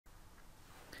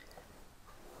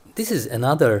This is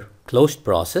another closed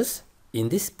process. In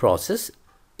this process,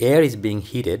 air is being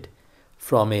heated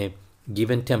from a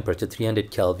given temperature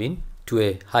 300 Kelvin to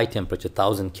a high temperature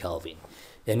 1000 Kelvin,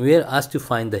 and we are asked to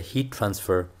find the heat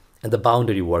transfer and the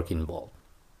boundary work involved.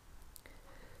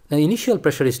 Now initial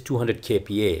pressure is 200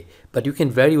 kPa, but you can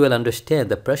very well understand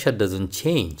the pressure doesn't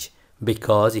change,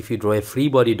 because if you draw a free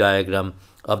body diagram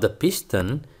of the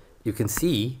piston, you can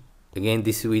see, again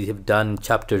this we have done in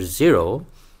chapter 0,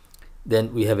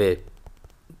 then we have a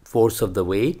force of the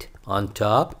weight on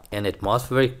top and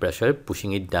atmospheric pressure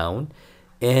pushing it down,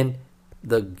 and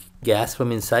the gas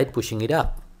from inside pushing it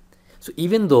up. So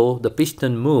even though the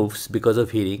piston moves because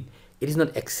of heating, it is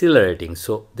not accelerating,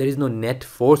 so there is no net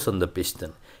force on the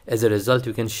piston. As a result,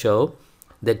 you can show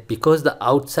that because the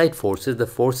outside forces, the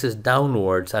forces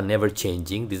downwards are never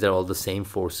changing, these are all the same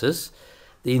forces,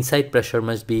 the inside pressure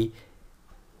must be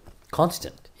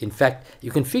constant. In fact,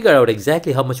 you can figure out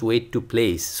exactly how much weight to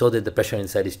place so that the pressure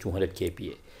inside is 200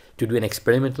 kPa. To do an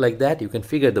experiment like that, you can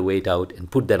figure the weight out and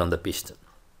put that on the piston.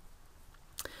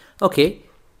 Okay,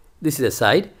 this is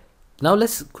aside. Now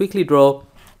let's quickly draw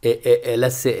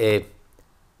let's say a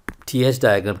TS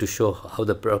diagram to show how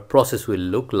the process will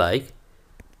look like.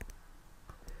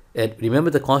 And remember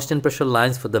the constant pressure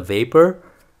lines for the vapor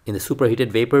in the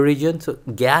superheated vapor region. So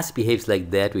gas behaves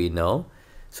like that, we know.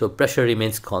 So pressure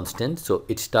remains constant. So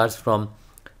it starts from,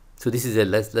 so this is a,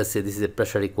 let's say this is a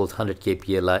pressure equals 100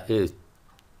 kPa line.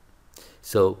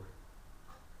 So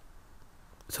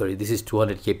sorry, this is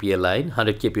 200 kPa line,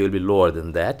 100 kPa will be lower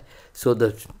than that. So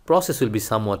the process will be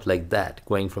somewhat like that,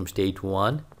 going from state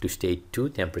 1 to state 2,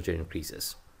 temperature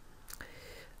increases.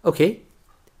 Okay,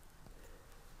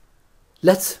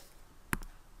 let's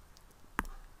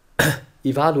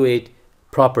evaluate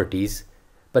properties,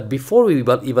 but before we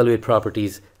evaluate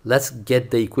properties, let's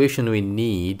get the equation we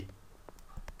need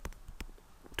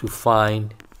to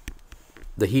find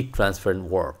the heat transfer and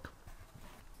work.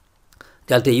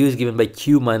 Delta U is given by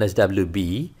Q minus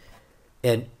WB,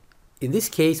 and in this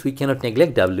case we cannot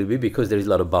neglect WB because there is a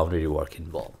lot of boundary work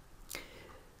involved.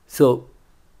 So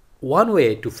one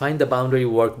way to find the boundary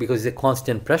work, because it's a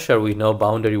constant pressure, we know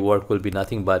boundary work will be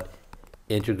nothing but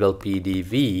integral P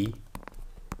dV,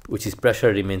 which is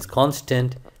pressure remains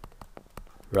constant,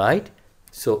 right?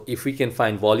 So if we can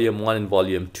find volume 1 and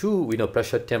volume 2, we know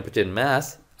pressure, temperature, and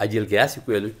mass. Ideal gas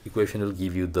equation will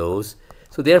give you those.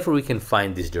 So therefore we can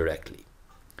find this directly.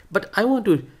 But I want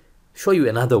to show you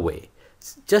another way.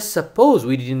 Just suppose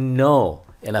we didn't know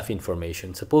enough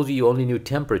information. Suppose we only knew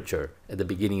temperature at the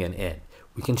beginning and end.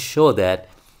 We can show that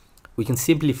we can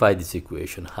simplify this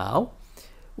equation. How?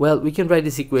 Well, we can write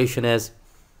this equation as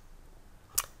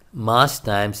mass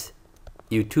times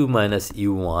U2 minus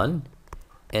U1,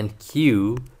 and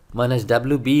Q minus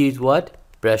WB is what?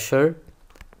 Pressure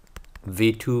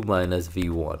V2 minus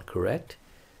V1, correct?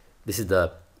 This is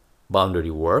the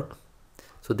boundary work.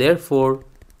 So therefore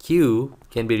Q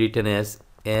can be written as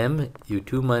M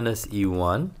U2 minus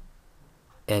U1,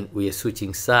 and we are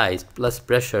switching sides, plus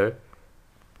pressure,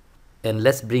 and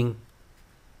let's bring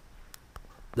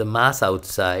the mass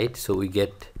outside, so we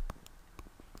get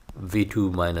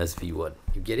V2 minus V1.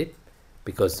 You get it?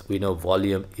 Because we know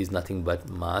volume is nothing but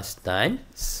mass times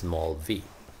small v,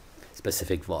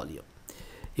 specific volume.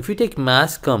 If you take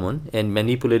mass common and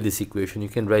manipulate this equation, you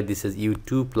can write this as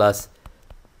U2 plus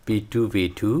P2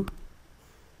 V2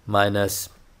 minus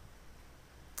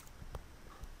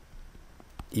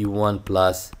U1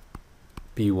 plus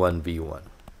P1 V1.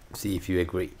 See if you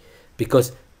agree.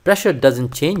 Because pressure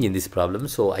doesn't change in this problem,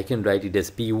 so I can write it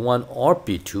as P1 or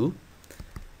P2.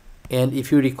 And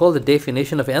if you recall the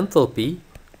definition of enthalpy,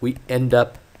 we end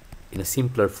up in a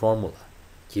simpler formula.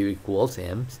 Q equals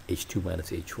M H2 minus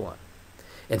H1.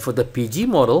 And for the PG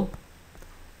model,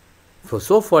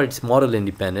 so far it's model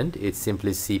independent. It's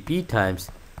simply Cp times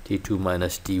T2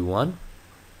 minus T1.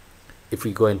 If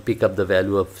we go and pick up the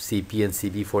value of Cp and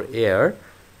Cv for air,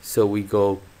 so we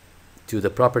go to the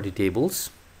property tables,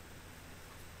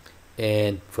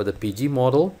 and for the PG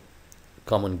model,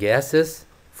 common gases,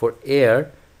 for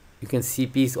air, you can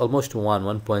Cp is almost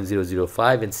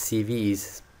 1.005, and Cv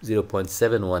is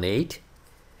 0.718.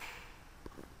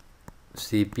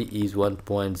 Cp is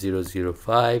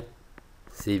 1.005,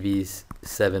 Cv is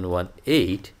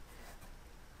 718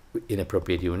 in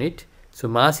appropriate unit. So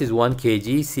mass is 1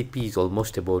 kg, Cp is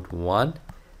almost about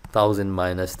 1,000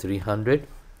 minus 300.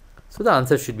 So the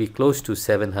answer should be close to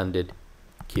 700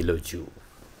 kilojoule.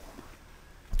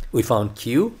 We found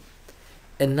Q,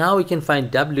 and now we can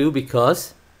find W,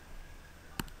 because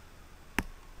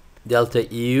delta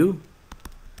U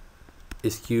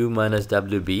is Q minus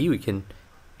WB. We can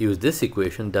use this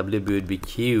equation. WB would be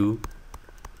Q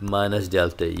minus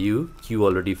delta U, Q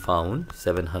already found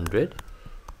 700,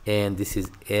 and this is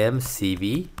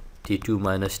mCV T2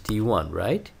 minus T1,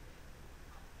 right?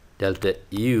 Delta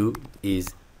U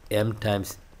is m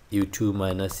times U2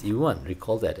 minus U1,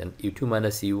 recall that. And U2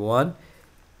 minus U1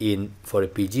 for a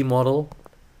PG model,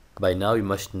 by now you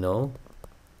must know,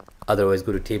 otherwise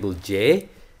go to table J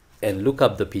and look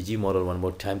up the PG model one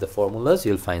more time, the formulas,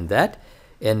 you'll find that.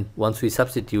 And once we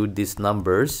substitute these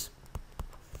numbers,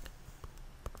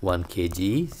 1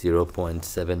 kg,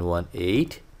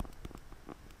 0.718,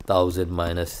 1000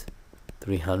 minus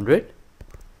 300,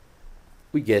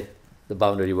 we get the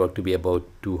boundary work to be about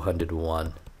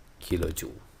 201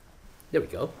 kilojoule. There we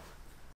go.